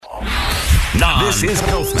This is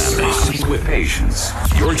Health Matters with Patience.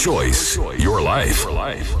 Your choice, your life.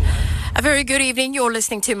 A very good evening. You're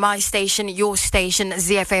listening to my station, your station,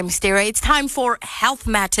 ZFM Stereo. It's time for Health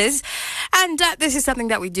Matters. And this is something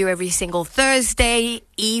that we do every single Thursday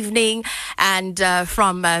evening and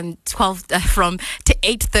from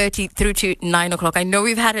 8:30 through to 9 o'clock. I know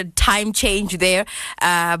we've had a time change there,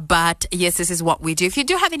 but yes, this is what we do. If you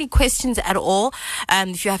do have any questions at all,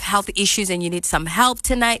 if you have health issues and you need some help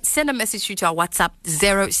tonight, send a message through to our WhatsApp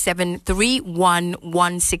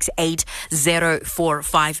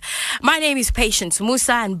 0731168045. My name is Patience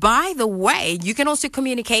Musa, and by the way, you can also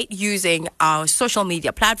communicate using our social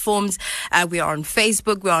media platforms. We are on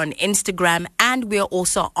Facebook, we are on Instagram, and we are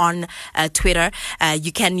also on Twitter.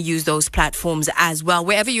 You can use those platforms as well.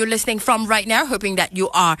 Wherever you're listening from right now, hoping that you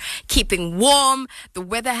are keeping warm. The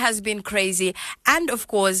weather has been crazy, and of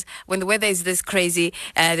course, when the weather is this crazy,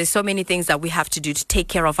 there's so many things that we have to do to take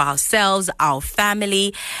care of ourselves, our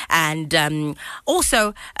family, and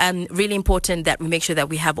also really important that we make sure that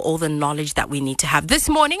we have all the knowledge that we need to have. This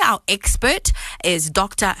morning, our expert is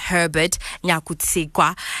Dr. Herbert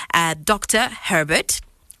Nyakutsikwa. Dr. Herbert,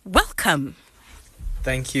 welcome.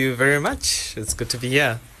 Thank you very much. It's good to be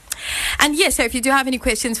here. And yes, so if you do have any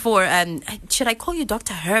questions for, should I call you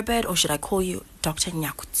Dr. Herbert or should I call you Dr.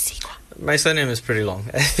 Nyakutsikwa? My surname is pretty long.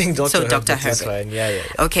 I think Dr. Herbert is fine. Yeah.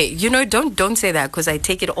 Okay, don't say that because I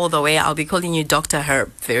take it all the way. I'll be calling you Dr.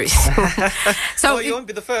 Herb very soon. So you won't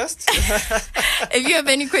be the first. If you have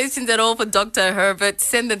any questions at all for Dr. Herbert,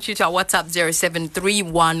 send them through to our WhatsApp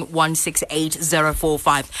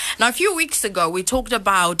 0731168045. Now, a few weeks ago, we talked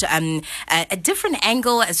about a different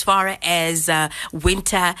angle as far as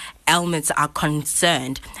winter ailments are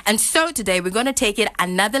concerned. And so today we're going to take it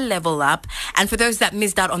another level up. And for those that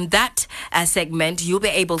missed out on that segment, you'll be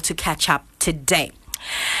able to catch up today.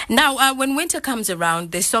 Now, when winter comes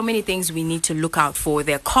around, there's so many things we need to look out for.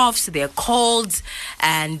 There are coughs, there are colds,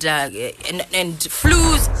 and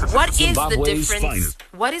flus. What is the difference?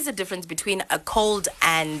 What is the difference between a cold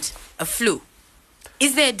and a flu?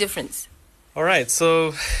 Is there a difference? All right,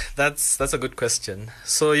 so that's a good question.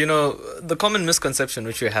 So, the common misconception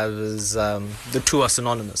which we have is the two are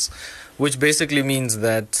synonymous, which basically means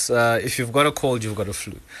that if you've got a cold, you've got a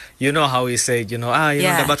flu. You know how we say, the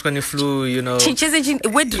flu,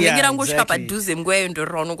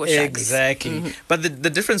 Exactly. Mm-hmm. But the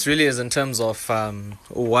difference really is in terms of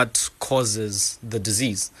what causes the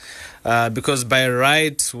disease. Because by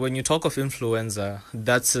right, when you talk of influenza,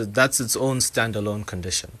 that's its own standalone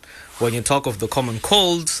condition. When you talk of the common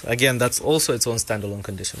cold, again, that's also its own standalone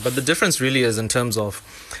condition. But the difference really is in terms of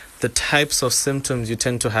the types of symptoms you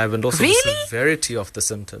tend to have and also the severity of the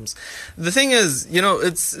symptoms. The thing is,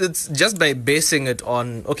 it's just by basing it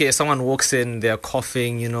on, okay, someone walks in, they're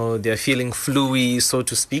coughing, they're feeling flu-y, so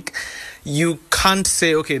to speak. You can't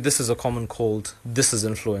say, okay, this is a common cold, this is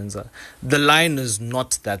influenza. The line is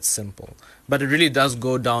not that simple. But it really does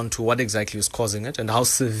go down to what exactly is causing it and how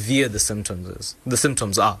severe the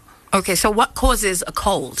symptoms are. Okay, so what causes a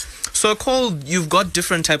cold? So a cold, you've got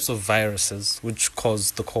different types of viruses which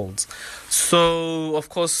cause the colds. So, of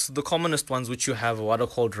course, the commonest ones which you have are what are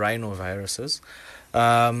called rhinoviruses.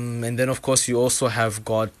 And then, of course, you also have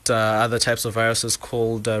got other types of viruses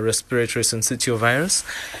called respiratory syncytial virus.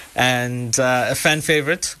 And a fan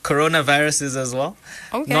favorite, coronaviruses as well.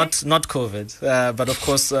 Okay. Not COVID. But, of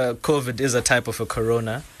course, COVID is a type of a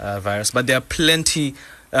corona virus. But there are plenty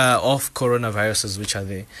of coronaviruses which are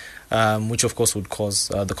there. Which of course would cause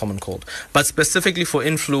the common cold. But specifically for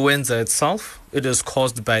influenza itself, it is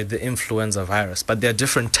caused by the influenza virus. But there are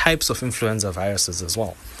different types of influenza viruses as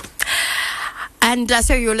well. And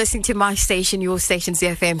so you're listening to my station, your station,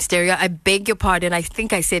 ZFM Stereo. I beg your pardon. I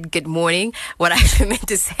think I said good morning. What I meant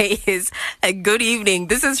to say is good evening.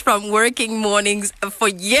 This is from Working Mornings for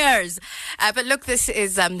years. But look, this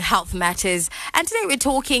is Health Matters. And today we're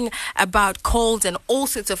talking about colds and all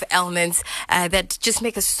sorts of ailments that just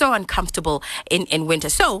make us so uncomfortable in winter.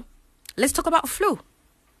 So let's talk about flu.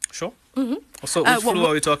 Sure. Mm-hmm. So which flu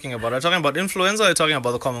are we talking about? Are we talking about influenza or are we talking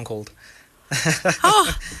about the common cold?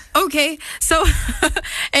 Oh, okay. So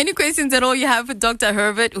any questions at all you have for Dr.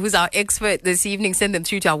 Herbert, who's our expert this evening, send them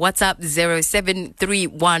through to our WhatsApp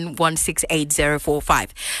 0731168045.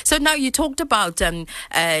 So now you talked about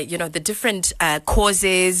the different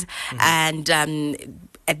causes, mm-hmm. and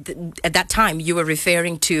at that time you were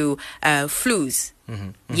referring to flus.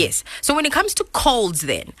 Yes. So when it comes to colds,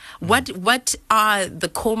 then what are the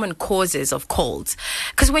common causes of colds?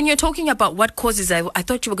 Because when you're talking about what causes, I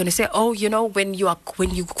thought you were going to say, when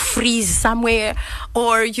you freeze somewhere,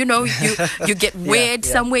 or you get wet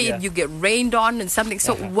somewhere, you get rained on and something.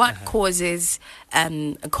 So what causes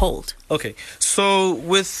a cold? Okay, so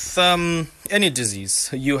with any disease,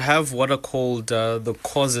 you have what are called the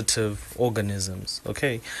causative organisms,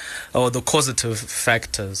 okay, or the causative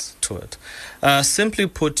factors to it. Simply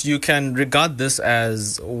put, you can regard this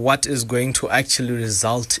as what is going to actually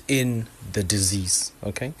result in the disease,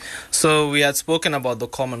 okay? So we had spoken about the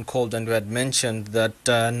common cold, and we had mentioned that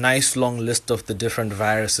nice long list of the different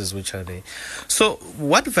viruses which are there. So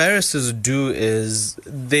what viruses do is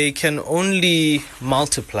they can only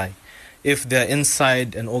multiply if they're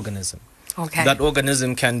inside an organism. Okay. That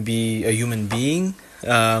organism can be a human being,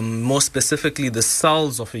 more specifically the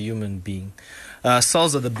cells of a human being.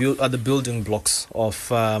 Cells are the building blocks of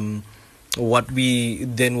what we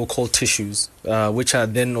then will call tissues, which are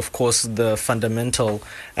then, of course, the fundamental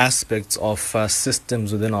aspects of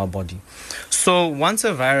systems within our body. So once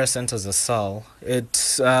a virus enters a cell,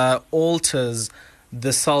 it alters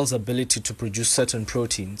the cell's ability to produce certain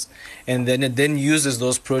proteins, and then it then uses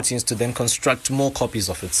those proteins to then construct more copies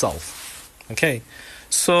of itself. Okay,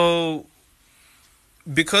 so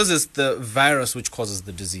because it's the virus which causes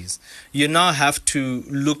the disease, you now have to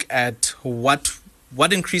look at what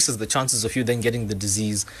increases the chances of you then getting the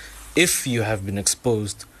disease if you have been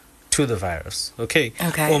exposed to the virus, okay?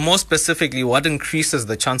 Or more specifically, what increases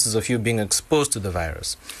the chances of you being exposed to the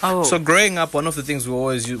virus. So growing up, one of the things we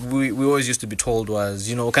always used to be told was,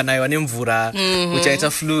 kana mvura, which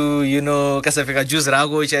aita flu, kasafika juice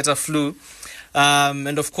rago, which aita flu.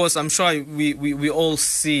 And of course, I'm sure we all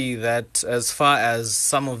see that as far as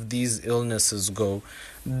some of these illnesses go,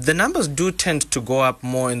 the numbers do tend to go up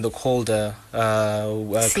more in the colder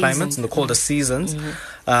climates, in the colder seasons.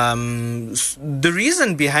 The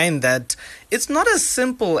reason behind that, it's not as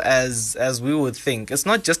simple as we would think. It's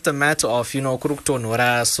not just a matter of, kurukto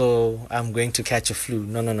nora, so I'm going to catch a flu.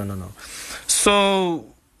 No. So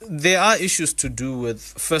there are issues to do with,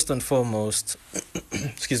 first and foremost,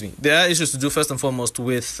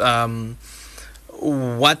 with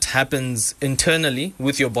what happens internally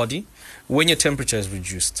with your body when your temperature is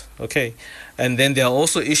reduced, okay? And then there are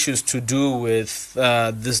also issues to do with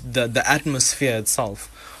the atmosphere itself.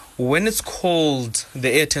 When it's cold, the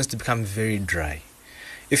air tends to become very dry.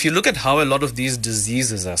 If you look at how a lot of these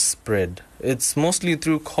diseases are spread, it's mostly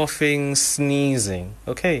through coughing, sneezing,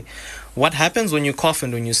 okay? What happens when you cough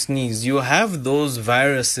and when you sneeze? You have those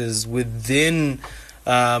viruses within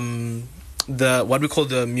what we call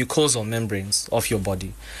the mucosal membranes of your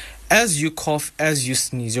body. As you cough, as you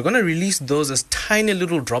sneeze, you're going to release those as tiny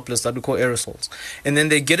little droplets that we call aerosols. And then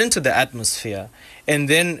they get into the atmosphere. And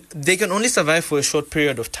then they can only survive for a short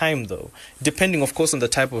period of time, though, depending, of course, on the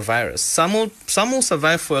type of virus. Some will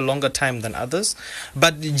survive for a longer time than others.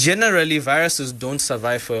 But generally, viruses don't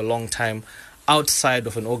survive for a long time outside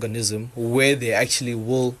of an organism where they actually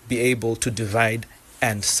will be able to divide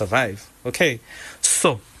and survive. Okay,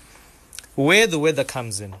 so where the weather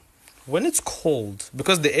comes in. When it's cold,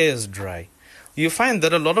 because the air is dry, you find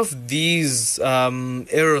that a lot of these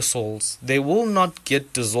aerosols, they will not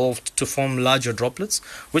get dissolved to form larger droplets,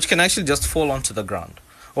 which can actually just fall onto the ground,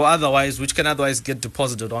 or which can otherwise get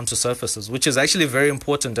deposited onto surfaces, which is actually very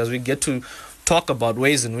important as we get to talk about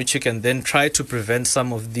ways in which you can then try to prevent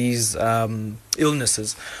some of these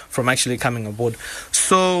illnesses from actually coming aboard.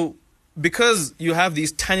 So because you have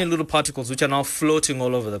these tiny little particles which are now floating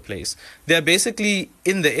all over the place, they're basically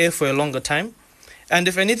in the air for a longer time. And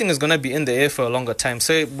if anything is going to be in the air for a longer time,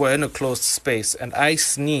 say we're in a closed space and I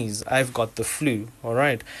sneeze, I've got the flu, all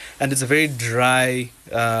right? And it's a very dry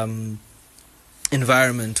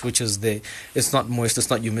environment which is there. It's not moist, it's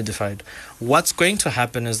not humidified. What's going to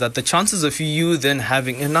happen is that the chances of you then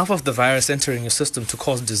having enough of the virus entering your system to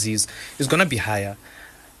cause disease is going to be higher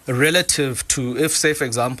relative to if, say, for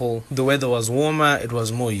example, the weather was warmer, it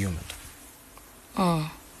was more humid. Wow.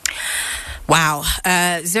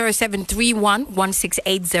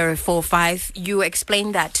 0731-168-045. You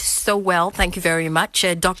explained that so well. Thank you very much.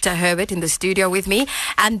 Dr. Herbert in the studio with me.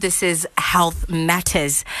 And this is Health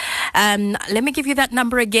Matters. Let me give you that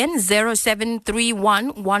number again.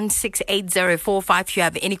 0731-168-045. If you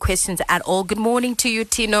have any questions at all. Good morning to you,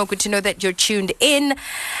 Tino. Good to know that you're tuned in.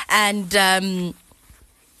 And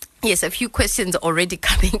yes, a few questions already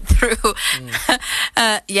coming through.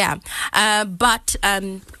 But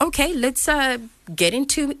okay, let's get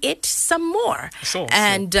into it some more. Sure.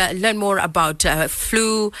 And learn more about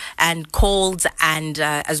flu and colds and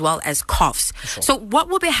as well as coughs. Sure. So what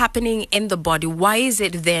will be happening in the body? Why is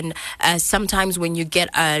it then sometimes when you get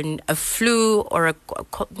a flu or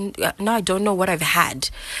no, I don't know what I've had.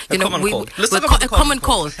 Common cold. Let's talk about a common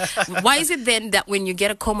cold. Why is it then that when you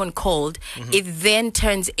get a common cold, it then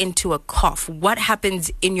turns into a cough? What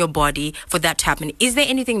happens in your body for that to happen? Is there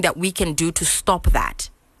anything that we can do to stop that?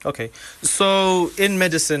 Okay, so in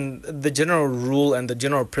medicine, the general rule and the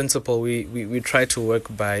general principle we try to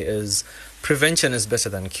work by is prevention is better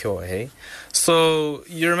than cure, hey? So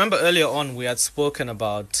you remember earlier on we had spoken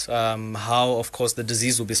about how, of course, the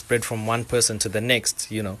disease will be spread from one person to the next,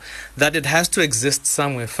 that it has to exist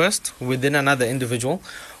somewhere first within another individual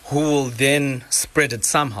who will then spread it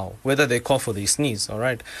somehow, whether they cough or they sneeze, all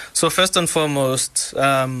right? So first and foremost,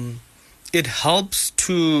 it helps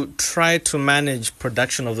to try to manage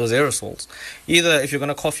production of those aerosols. Either if you're going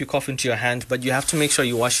to cough, you cough into your hand, but you have to make sure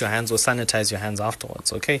you wash your hands or sanitize your hands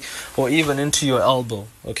afterwards, okay? Or even into your elbow,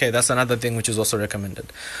 okay? That's another thing which is also recommended.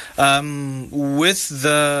 With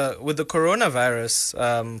the coronavirus,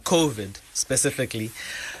 COVID specifically,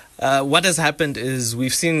 what has happened is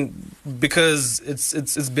we've seen, because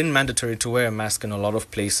it's been mandatory to wear a mask in a lot of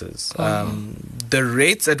places, the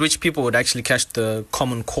rates at which people would actually catch the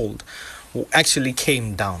common cold actually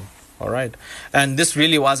came down. All right. And this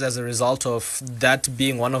really was as a result of that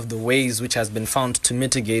being one of the ways which has been found to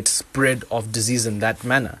mitigate spread of disease in that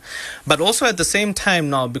manner. But also at the same time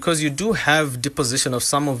now, because you do have deposition of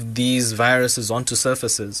some of these viruses onto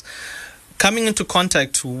surfaces, coming into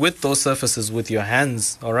contact with those surfaces with your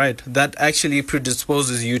hands, all right, that actually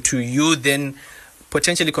predisposes you to you then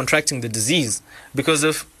potentially contracting the disease. Because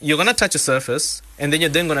if you're going to touch a surface and then you're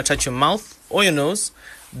then going to touch your mouth or your nose,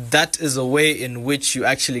 that is a way in which you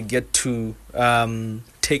actually get to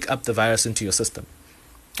take up the virus into your system.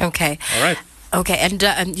 Okay. All right. Okay, and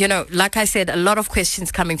like I said, a lot of questions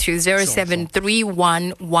coming through.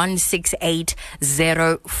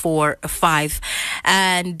 0731-168-045.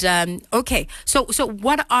 And okay, so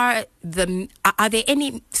what are there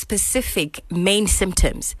any specific main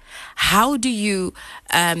symptoms? How do you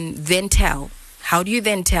then tell? How do you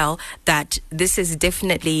then tell that this is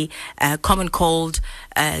definitely a common cold,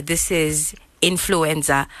 this is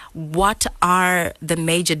influenza? What are the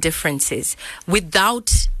major differences without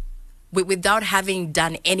having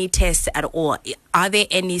done any tests at all? Are there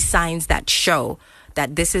any signs that show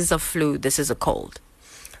that this is a flu, this is a cold?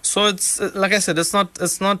 So it's like I said, it's not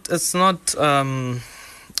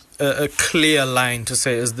a clear line to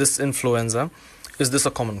say, is this influenza? Is this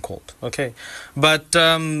a common cold? Okay. But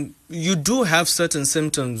you do have certain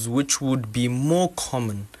symptoms which would be more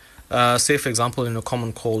common, say, for example, in a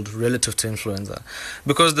common cold relative to influenza.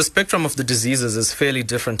 Because the spectrum of the diseases is fairly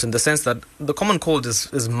different in the sense that the common cold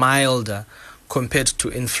is milder compared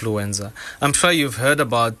to influenza. I'm sure you've heard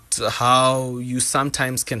about how you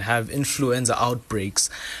sometimes can have influenza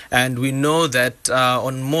outbreaks. And we know that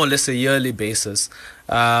on more or less a yearly basis,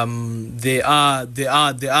 there are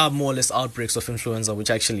more or less outbreaks of influenza which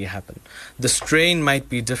actually happen. The strain might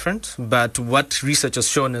be different, but what research has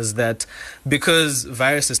shown is that because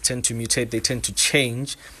viruses tend to mutate, they tend to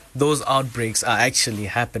change, those outbreaks are actually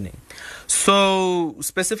happening. So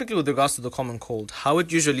specifically with regards to the common cold, how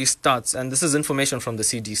it usually starts, and this is information from the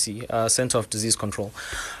CDC, Center of Disease Control.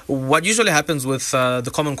 What usually happens with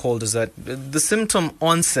the common cold is that the symptom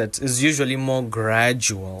onset is usually more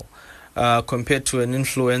gradual compared to an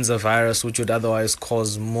influenza virus, which would otherwise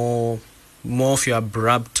cause more of your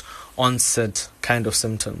abrupt onset kind of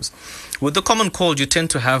symptoms. With the common cold, you tend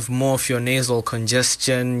to have more of your nasal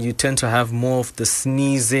congestion, you tend to have more of the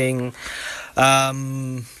sneezing.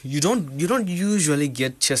 You don't usually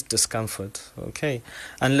get chest discomfort, okay?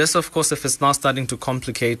 Unless, of course, if it's now starting to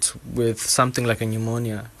complicate with something like a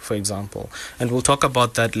pneumonia, for example. And we'll talk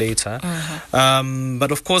about that later.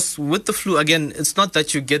 But of course, with the flu, again, it's not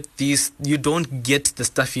that you don't get the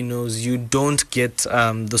stuffy nose, you don't get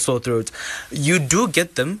the sore throat. You do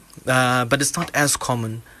get them, but it's not as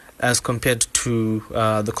common as compared to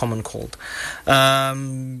the common cold.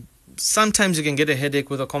 Sometimes you can get a headache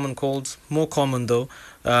with a common cold, more common though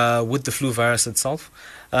with the flu virus itself.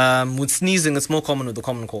 With sneezing, it's more common with the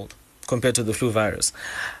common cold compared to the flu virus.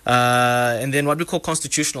 And then what we call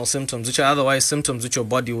constitutional symptoms, which are otherwise symptoms which your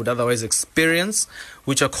body would otherwise experience,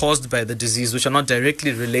 which are caused by the disease, which are not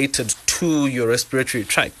directly related to your respiratory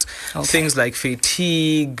tract. Okay. Things like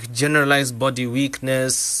fatigue, generalized body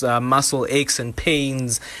weakness, muscle aches and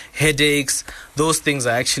pains, headaches, those things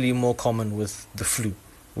are actually more common with the flu,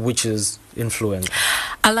 which is influenza.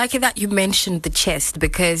 I like it that you mentioned the chest,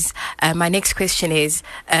 because my next question is,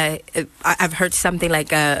 I've heard something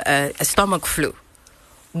like a stomach flu.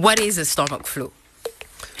 What is a stomach flu?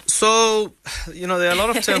 So, there are a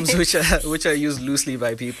lot of terms which are used loosely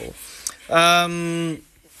by people. We're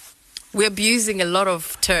abusing a lot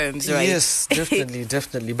of terms, right? Yes,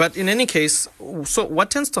 definitely. But in any case, so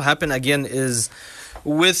what tends to happen again is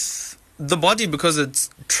with the body, because it's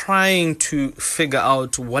trying to figure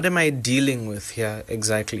out what am I dealing with here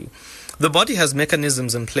exactly. The body has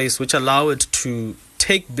mechanisms in place which allow it to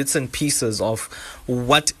take bits and pieces of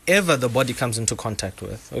whatever the body comes into contact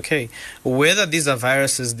with, okay? Whether these are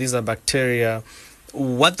viruses, these are bacteria,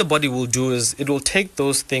 what the body will do is it will take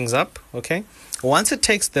those things up, okay? Once it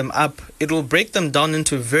takes them up, it will break them down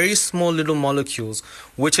into very small little molecules,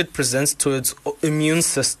 which it presents to its immune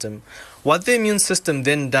system. What the immune system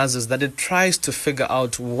then does is that it tries to figure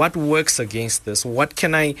out what works against this. What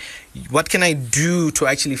can I do to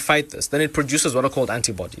actually fight this? Then it produces what are called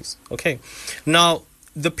antibodies. Okay. Now,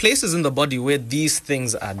 the places in the body where these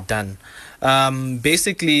things are done,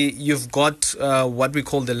 basically you've got what we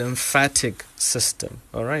call the lymphatic system,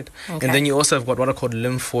 all right? Okay. And then you also have got what are called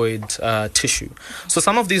lymphoid tissue. So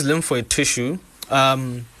some of these lymphoid tissue,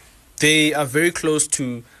 they are very close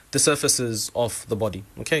to the surfaces of the body,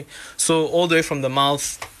 okay? So all the way from the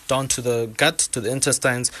mouth down to the gut, to the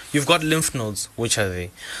intestines, you've got lymph nodes, which are there.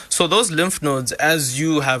 So those lymph nodes, as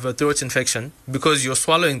you have a throat infection, because you're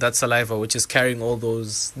swallowing that saliva, which is carrying all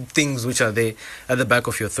those things which are there at the back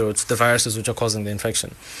of your throat, the viruses which are causing the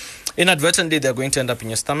infection, inadvertently they're going to end up in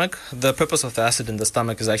your stomach. The purpose of the acid in the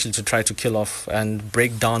stomach is actually to try to kill off and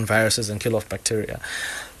break down viruses and kill off bacteria.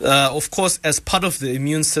 Of course, as part of the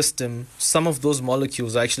immune system, some of those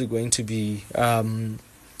molecules are actually going to be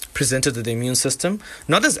presented to the immune system,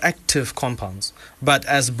 not as active compounds, but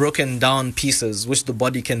as broken down pieces, which the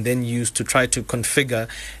body can then use to try to configure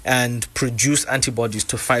and produce antibodies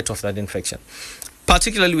to fight off that infection.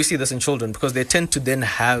 Particularly, we see this in children because they tend to then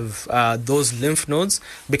have those lymph nodes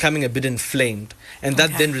becoming a bit inflamed, and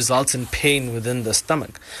that then results in pain within the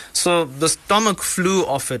stomach. So the stomach flu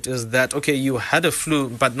of it is that, okay, you had a flu,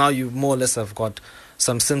 but now you more or less have got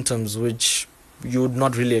some symptoms which you would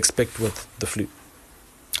not really expect with the flu.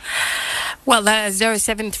 Well,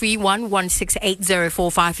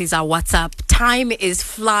 0731-168-045 is our WhatsApp. Time is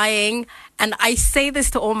flying, and I say this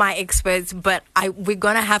to all my experts, but we're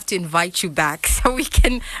going to have to invite you back so we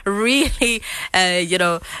can really,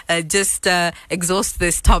 just exhaust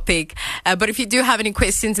this topic. But if you do have any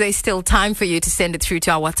questions, there's still time for you to send it through to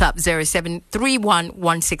our WhatsApp,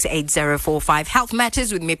 0731-168-045. Health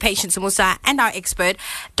Matters with me, Patience Musa, and our expert,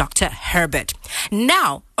 Dr. Herbert.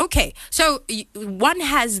 Now, okay, so one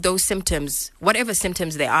has those symptoms, whatever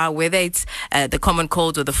symptoms they are, whether it's the common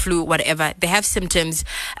cold or the flu, whatever, they have symptoms.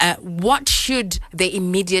 What should they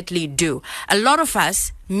immediately do? A lot of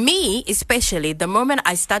us, me especially, the moment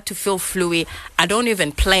I start to feel fluey, I don't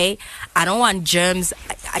even play. I don't want germs.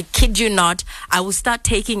 I kid you not. I will start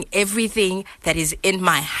taking everything that is in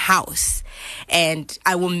my house, and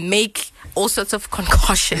I will make all sorts of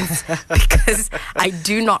concoctions because I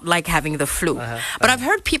do not like having the flu. But I've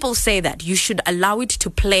heard people say that you should allow it to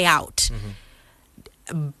play out.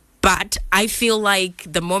 But I feel like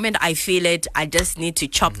the moment I feel it, I just need to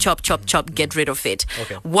chop, get rid of it.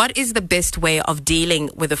 Okay. What is the best way of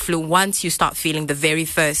dealing with the flu once you start feeling the very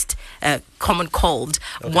first common cold,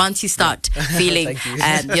 once you start feeling,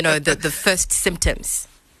 the first symptoms?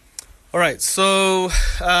 All right. So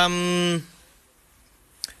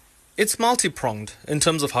it's multi-pronged in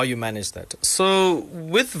terms of how you manage that. So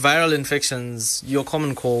with viral infections, your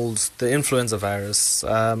common colds, the influenza virus,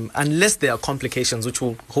 unless there are complications, which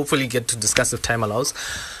we'll hopefully get to discuss if time allows,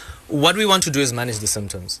 what we want to do is manage the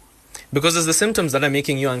symptoms. Because it's the symptoms that are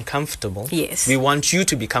making you uncomfortable. Yes. We want you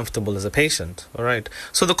to be comfortable as a patient. All right.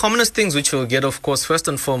 So the commonest things which you'll get, of course, first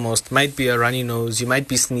and foremost, might be a runny nose. You might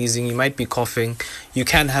be sneezing. You might be coughing. You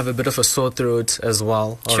can have a bit of a sore throat as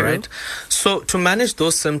well. All right. So to manage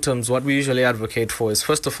those symptoms, what we usually advocate for is,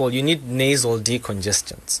 first of all, you need nasal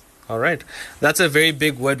decongestants. All right. That's a very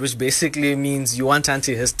big word, which basically means you want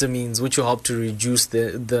antihistamines, which will help to reduce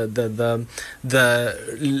the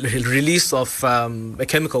release of a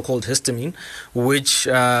chemical called histamine, which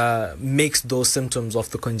makes those symptoms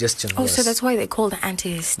of the congestion worse. So that's why they're called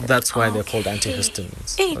antihistamines. That's why they're called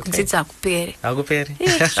antihistamines. Okay.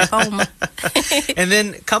 And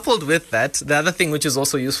then coupled with that, the other thing which is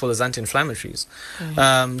also useful is anti-inflammatories.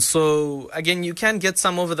 So again, you can get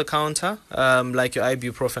some over the counter, like your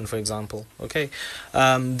ibuprofen, for example. Okay,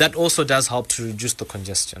 that also does help to reduce the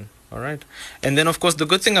congestion. All right. And then, of course, the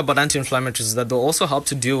good thing about anti-inflammatories is that they'll also help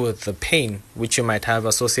to deal with the pain which you might have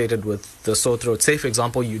associated with the sore throat. Say, for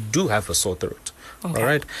example, you do have a sore throat. Okay. All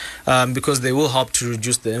right. Because they will help to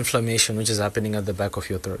reduce the inflammation which is happening at the back of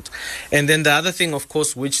your throat. And then the other thing, of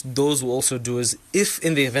course, which those will also do is if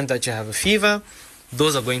in the event that you have a fever,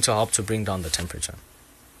 those are going to help to bring down the temperature.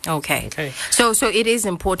 Okay. So it is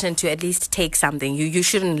important to at least take something. You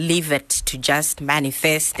shouldn't leave it to just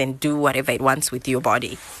manifest and do whatever it wants with your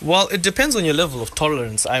body. Well, it depends on your level of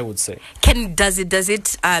tolerance, I would say. Does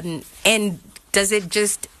it end? Does it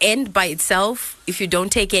just end by itself if you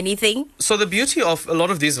don't take anything? So the beauty of a lot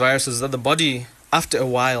of these viruses is that the body, after a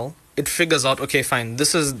while, it figures out, okay, fine,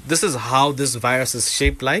 this is how this virus is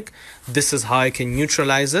shaped like. This is how I can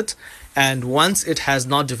neutralize it. And once it has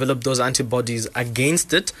now developed those antibodies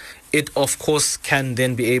against it, it of course can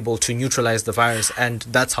then be able to neutralize the virus, and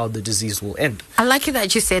that's how the disease will end. I like it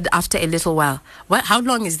that you said after a little while. How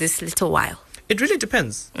long is this little while? It really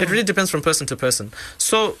depends. It really depends from person to person.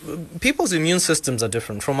 So people's immune systems are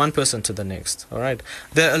different from one person to the next. All right.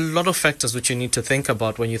 There are a lot of factors which you need to think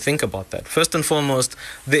about when you think about that. First and foremost,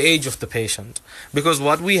 the age of the patient. Because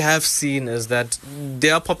what we have seen is that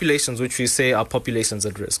there are populations which we say are populations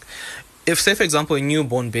at risk. If, say, for example, a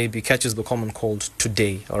newborn baby catches the common cold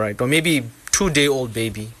today, all right, or maybe 2-day-old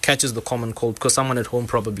baby catches the common cold because someone at home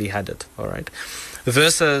probably had it, all right,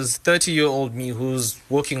 versus 30-year-old me who's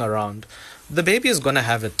walking around, the baby is going to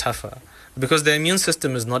have it tougher because their immune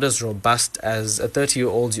system is not as robust as a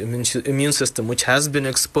 30-year-old's immune system, which has been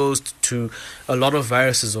exposed to a lot of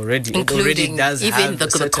viruses already. Including it already does even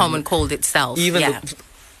the common cold itself.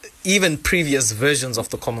 Even previous versions of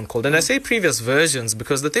the common cold. And I say previous versions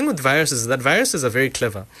because the thing with viruses is that viruses are very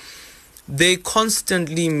clever. They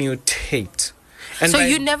constantly mutate. And so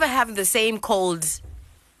you never have the same cold.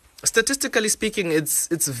 Statistically speaking, it's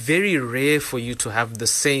very rare for you to have the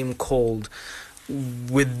same cold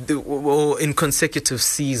in consecutive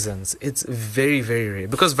seasons. It's very, very rare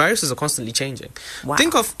because viruses are constantly changing. Wow.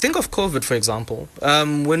 Think of COVID, for example.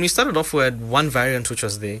 When we started off, we had one variant which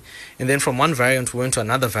was there, and then from one variant we went to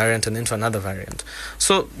another variant and then to another variant.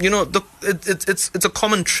 So it's a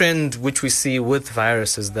common trend which we see with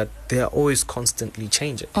viruses that they are always constantly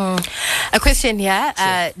changing. A question here: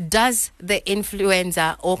 sure. Does the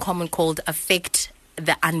influenza or common cold affect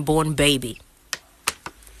the unborn baby?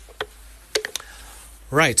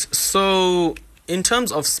 Right. So in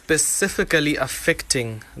terms of specifically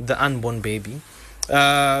affecting the unborn baby,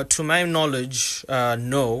 to my knowledge,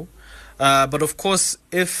 no. But of course,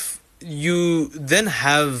 if you then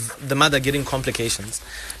have the mother getting complications,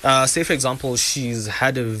 say, for example, she's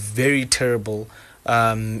had a very terrible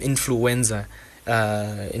influenza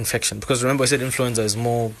infection, because remember I said influenza is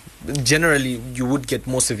more, generally you would get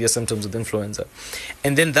more severe symptoms with influenza,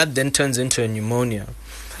 and then that then turns into a pneumonia.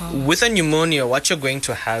 With a pneumonia, what you're going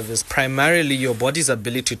to have is primarily your body's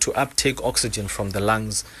ability to uptake oxygen from the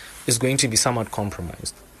lungs is going to be somewhat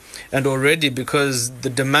compromised. And already, because the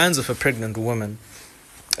demands of a pregnant woman,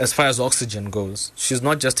 as far as oxygen goes, she's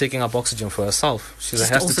not just taking up oxygen for herself. She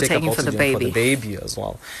has to take up oxygen for the baby as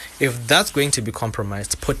well. If that's going to be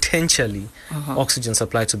compromised, potentially oxygen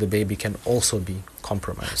supply to the baby can also be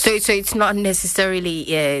compromised. So it's not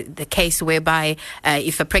necessarily the case whereby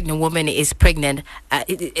if a pregnant woman is pregnant,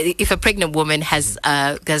 if a pregnant woman has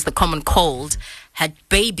the common cold, her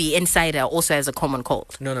baby inside her also has a common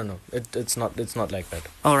cold. No. It's not like that.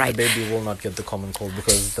 All right. The baby will not get the common cold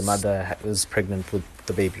because the mother is pregnant with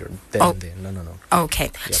the baby then and there. No.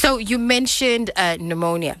 Okay. Yep. So you mentioned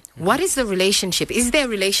pneumonia. What is the relationship? Is there a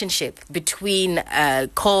relationship between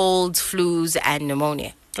colds, flus, and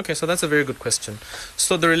pneumonia? Okay, so that's a very good question.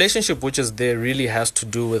 So the relationship which is there really has to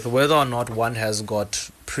do with whether or not one has got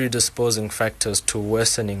predisposing factors to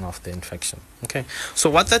worsening of the infection. Okay, so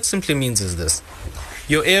what that simply means is this.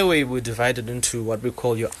 Your airway will be divided into what we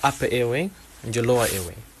call your upper airway and your lower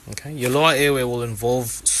airway. Okay, your lower airway will involve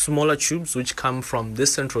smaller tubes which come from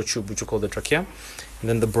this central tube, which we call the trachea, and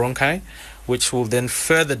then the bronchi, which will then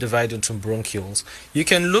further divide into bronchioles. You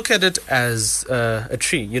can look at it as a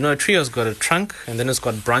tree. You know, a tree has got a trunk, and then it's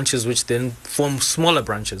got branches which then form smaller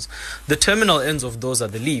branches. The terminal ends of those are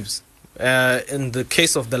the leaves. In the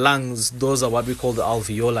case of the lungs, those are what we call the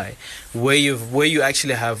alveoli, where you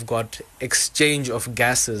actually have got exchange of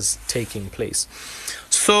gases taking place.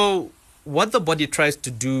 So what the body tries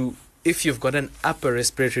to do if you've got an upper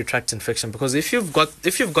respiratory tract infection, because if you've got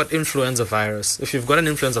influenza virus, if you've got an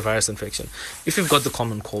influenza virus infection, if you've got the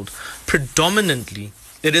common cold, predominantly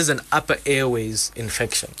it is an upper airways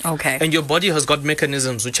infection. Okay. And your body has got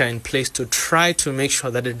mechanisms which are in place to try to make sure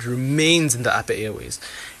that it remains in the upper airways.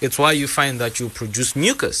 It's why you find that you produce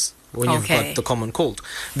mucus when you've got the common cold,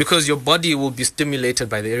 because your body will be stimulated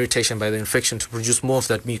by the irritation, by the infection, to produce more of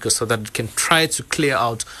that mucus so that it can try to clear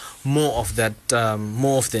out more of that,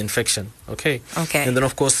 more of the infection. Okay. And then,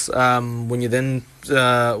 of course, when you then,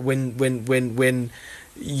 when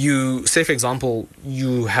you say, for example,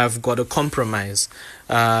 you have got a compromised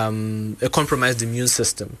immune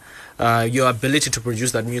system, your ability to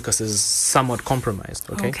produce that mucus is somewhat compromised.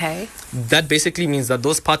 Okay. That basically means that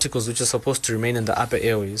those particles which are supposed to remain in the upper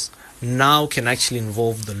airways now can actually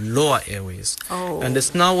involve the lower airways. And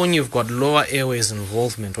it's now when you've got lower airways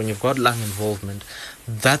involvement, when you've got lung involvement,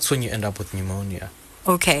 that's when you end up with pneumonia.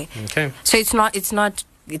 Okay. So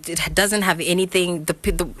it doesn't have anything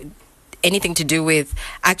anything to do with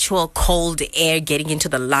actual cold air getting into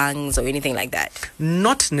the lungs or anything like that?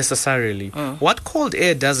 Not necessarily. What cold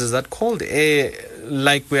air does is that cold air,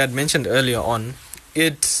 like we had mentioned earlier on,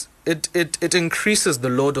 it increases the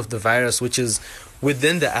load of the virus which is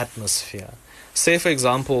within the atmosphere. Say, for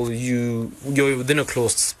example, you're within a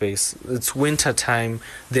closed space. It's winter time.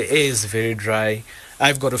 The air is very dry.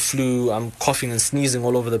 I've got a flu. I'm coughing and sneezing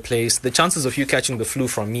all over the place. The chances of you catching the flu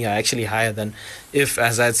from me are actually higher than if,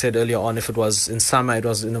 as I had said earlier on, if it was in summer, it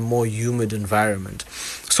was in a more humid environment.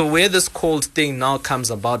 So where this cold thing now comes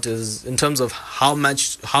about is in terms of how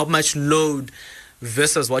much load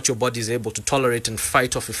versus what your body is able to tolerate and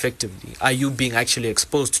fight off effectively are you being actually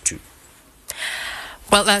exposed to.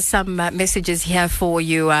 Well, there's some messages here for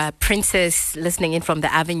you. Princess, listening in from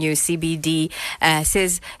the Avenue CBD,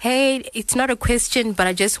 says, hey, it's not a question, but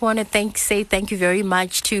I just want to say thank you very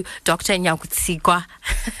much to Dr. Nyakutsikwa.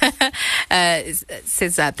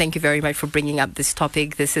 Says, thank you very much for bringing up this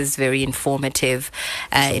topic. This is very informative,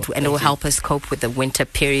 and it will help us cope with the winter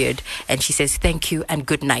period. And she says, thank you and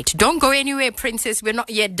good night. Don't go anywhere, Princess. We're not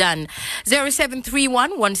yet done.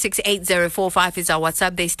 0731 168 is our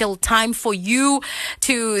WhatsApp. There's still time for you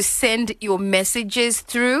to send your messages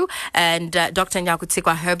through, and Dr.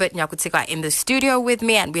 Nyakutsikwa, Herbert Nyakutsikwa, in the studio with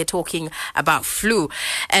me, and we're talking about flu.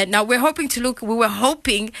 And now we were hoping to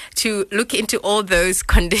look into all those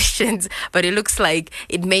conditions, but it looks like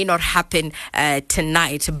it may not happen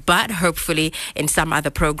tonight, but hopefully in some other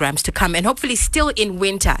programs to come, and hopefully still in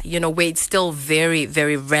winter, where it's still very,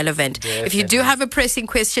 very relevant. Definitely. If you do have a pressing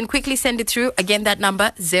question, quickly send it through. Again, that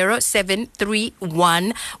number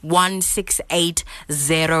 0731 168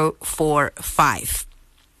 045.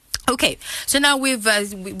 Okay, so now we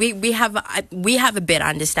have a better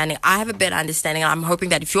understanding. I have a better understanding. I'm hoping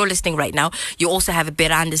that if you're listening right now, you also have a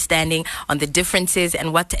better understanding on the differences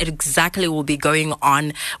and what exactly will be going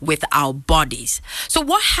on with our bodies. So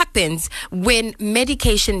what happens when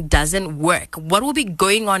medication doesn't work? What will be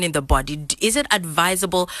going on in the body? Is it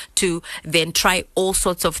advisable to then try all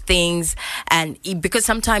sorts of things? And because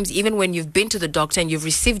sometimes even when you've been to the doctor and you've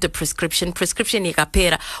received a prescription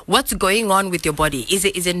ikapera, what's going on with your body? Is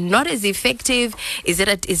it not as effective? Is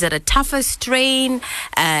it a tougher strain?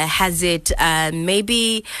 Has it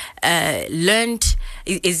maybe learned?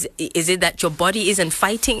 Is it that your body isn't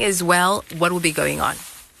fighting as well? What will be going on?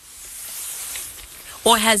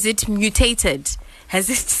 Or has it mutated? Has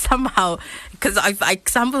it somehow? Because I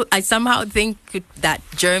somehow think that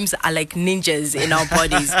germs are like ninjas in our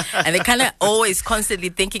bodies, and they're kind of always constantly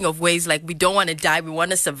thinking of ways like we don't want to die, we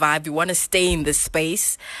want to survive, we want to stay in this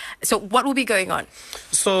space. So what will be going on?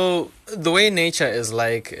 So the way nature is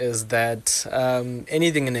that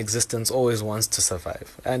anything in existence always wants to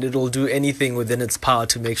survive, and it will do anything within its power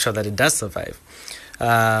to make sure that it does survive.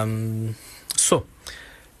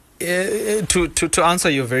 To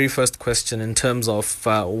answer your very first question in terms of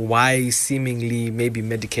why seemingly maybe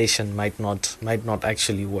medication might not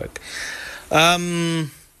actually work.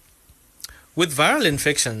 With viral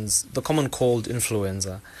infections, the common cold,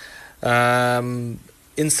 influenza,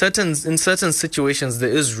 in certain situations there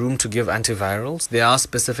is room to give antivirals. There are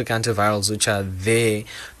specific antivirals which are there,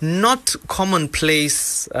 not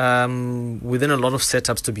commonplace within a lot of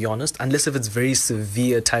setups, to be honest, unless if it's very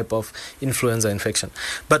severe type of influenza infection.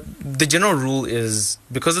 But the general rule is,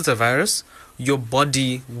 because it's a virus, your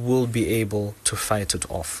body will be able to fight it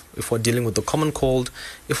off if we're dealing with the common cold,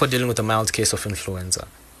 if we're dealing with a mild case of influenza.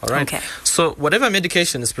 All right. Okay. So whatever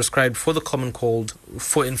medication is prescribed for the common cold,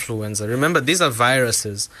 for influenza, remember, these are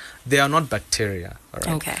viruses. They are not bacteria. All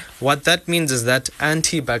right. Okay. What that means is that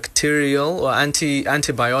antibacterial or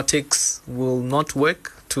antibiotics will not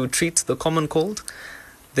work to treat the common cold.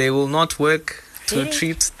 They will not work to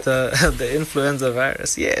treat the influenza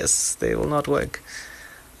virus. Yes, they will not work.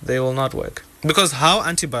 They will not work. Because how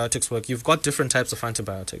antibiotics work, you've got different types of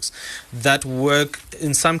antibiotics that work.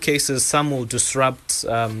 In some cases, some will disrupt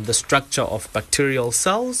the structure of bacterial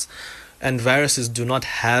cells, and viruses do not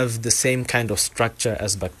have the same kind of structure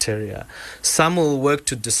as bacteria. Some will work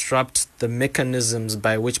to disrupt the mechanisms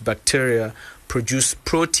by which bacteria produce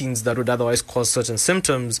proteins that would otherwise cause certain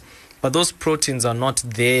symptoms, but those proteins are not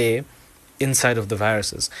there inside of the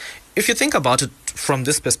viruses. If you think about it from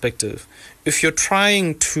this perspective, if you're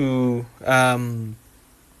trying to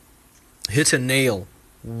hit a nail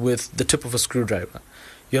with the tip of a screwdriver,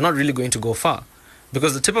 you're not really going to go far,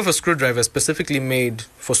 because the tip of a screwdriver is specifically made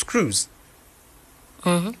for screws.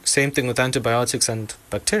 Mm-hmm. Same thing with antibiotics and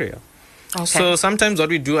bacteria. Okay. So sometimes what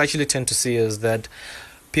we do actually tend to see is that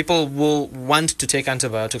people will want to take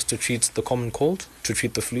antibiotics to treat the common cold, to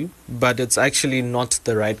treat the flu, but it's actually not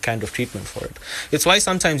the right kind of treatment for it. It's why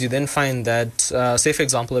sometimes you then find that, say for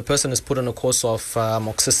example, a person is put on a course of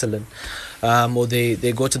amoxicillin, or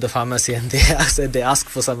they go to the pharmacy and they ask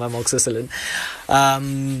for some amoxicillin.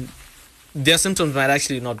 Their symptoms might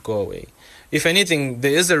actually not go away. If anything,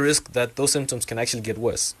 there is a risk that those symptoms can actually get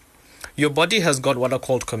worse. Your body has got what are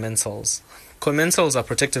called commensals. Commensals are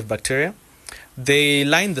protective bacteria. They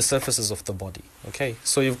line the surfaces of the body. Okay,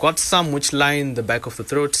 so you've got some which line the back of the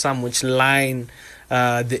throat, some which line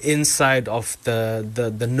the inside of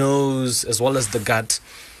the nose as well as the gut.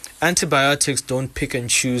 Antibiotics don't pick and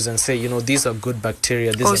choose and say, these are good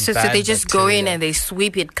bacteria, these are so bad they just bacteria. go in and they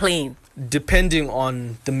sweep it clean. Depending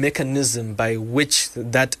on the mechanism by which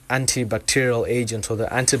that antibacterial agent or the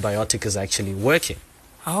antibiotic is actually working.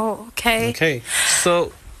 Oh, okay. Okay,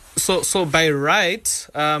 so by right,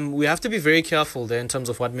 we have to be very careful there in terms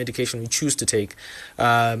of what medication we choose to take,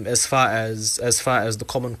 as far as the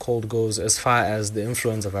common cold goes, as far as the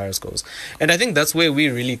influenza virus goes. And I think that's where we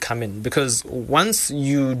really come in, because once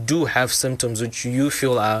you do have symptoms which you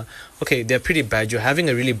feel are okay, they're pretty bad, you're having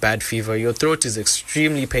a really bad fever, your throat is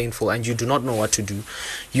extremely painful and you do not know what to do.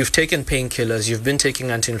 You've taken painkillers, you've been taking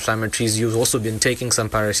anti-inflammatories, you've also been taking some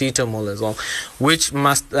paracetamol as well, which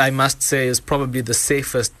I must say is probably the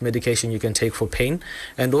safest medication you can take for pain,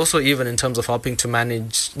 and also even in terms of helping to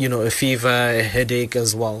manage, a fever, a headache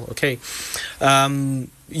as well. Okay,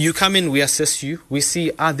 you come in, we assess you, we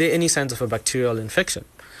see, are there any signs of a bacterial infection?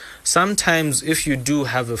 Sometimes if you do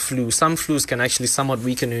have a flu, some flus can actually somewhat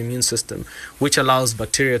weaken your immune system, which allows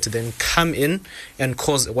bacteria to then come in and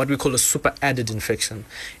cause what we call a super added infection.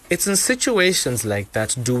 It's in situations like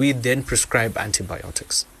that do we then prescribe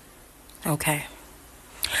antibiotics. Okay.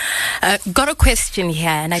 Got a question here,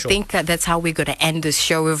 and I Sure. think that's how we're going to end this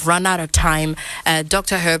show. We've run out of time.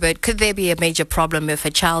 Dr. Herbert, could there be a major problem if a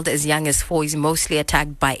child as young as 4 is mostly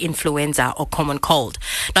attacked by influenza or common cold?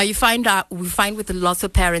 Now, we find with lots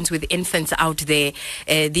of parents with infants out there,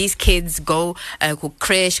 these kids go to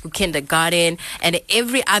creche, to kindergarten, and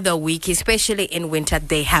every other week, especially in winter,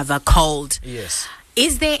 they have a cold. Yes.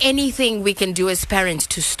 Is there anything we can do as parents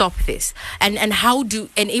to stop this? And how do,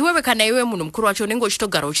 and iwewe kana iwe munhu mukuru wacho unenge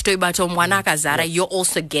uchitogara uchitoibata mwana akazara, you're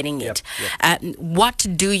also getting it. What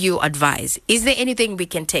do you advise? Is there anything we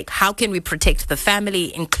can take? How can we protect the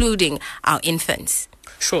family, including our infants?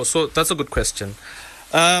 Sure, so that's a good question.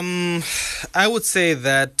 I would say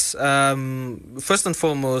that first and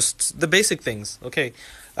foremost, the basic things, okay?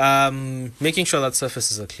 Making sure that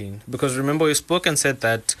surfaces are clean. Because remember, we spoke and said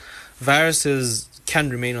that viruses can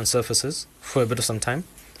remain on surfaces for a bit of some time.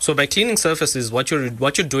 So by cleaning surfaces, what you're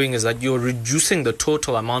doing is that you're reducing the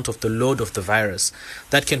total amount of the load of the virus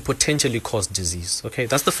that can potentially cause disease. Okay,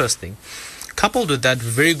 that's the first thing. Coupled with that,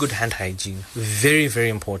 very good hand hygiene, very, very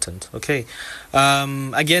important. Okay,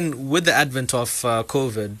 again, with the advent of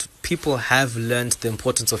COVID, people have learned the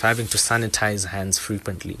importance of having to sanitize hands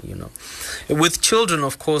frequently. With children,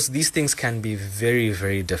 of course, these things can be very,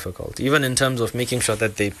 very difficult, even in terms of making sure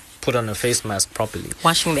that they put on a face mask properly.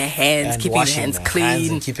 Washing their hands, keeping their hands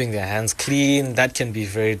clean. Keeping their hands clean, that can be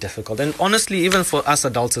very difficult. And honestly, even for us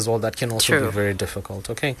adults as well, that can also be very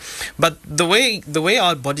difficult, okay? But the way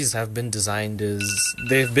our bodies have been designed is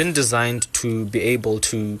they've been designed to be able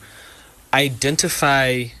to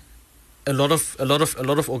identify a lot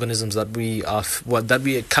of organisms that we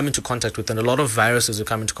come into contact with, and a lot of viruses we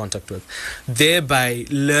come into contact with, thereby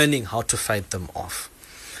learning how to fight them off.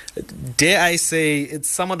 Dare I say, it's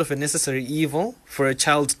somewhat of a necessary evil for a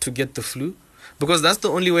child to get the flu, because that's the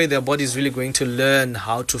only way their body is really going to learn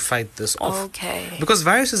how to fight this off. Okay. Because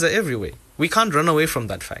viruses are everywhere. We can't run away from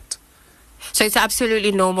that fact. So it's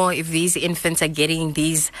absolutely normal if these infants are getting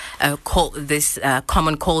these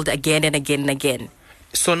common cold again and again and again.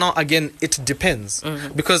 So now again, it depends,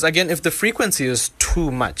 because again, if the frequency is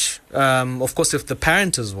too much, of course, if the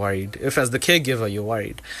parent is worried, if as the caregiver you're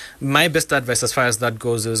worried, my best advice as far as that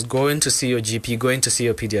goes is go in to see your GP, go in to see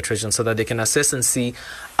your pediatrician, so that they can assess and see,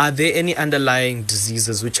 are there any underlying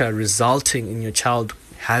diseases which are resulting in your child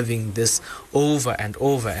having this over and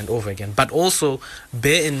over and over again. But also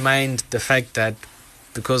bear in mind the fact that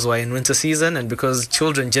because we're in winter season and because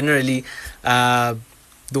children generally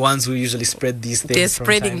the ones who usually spread these things. They're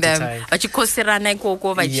spreading them. You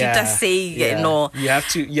have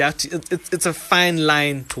to. It's a fine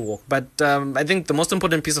line to walk. But I think the most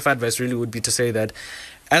important piece of advice really would be to say that,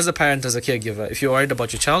 as a parent, as a caregiver, if you're worried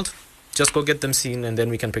about your child, just go get them seen, and then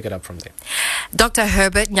we can pick it up from there. Dr.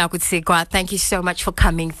 Herbert Nyakutsigwa, thank you so much for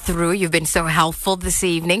coming through. You've been so helpful this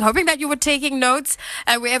evening. Hoping that you were taking notes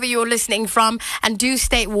wherever you're listening from. And do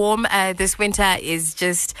stay warm. This winter is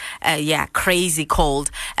just, crazy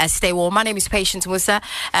cold. Stay warm. My name is Patience Musa.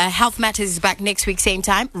 Health Matters is back next week, same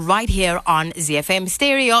time, right here on ZFM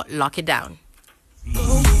Stereo. Lock it down.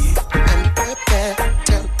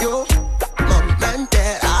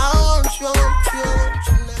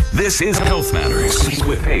 This is Health Matters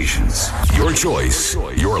with Patience. Your choice,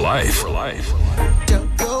 your life.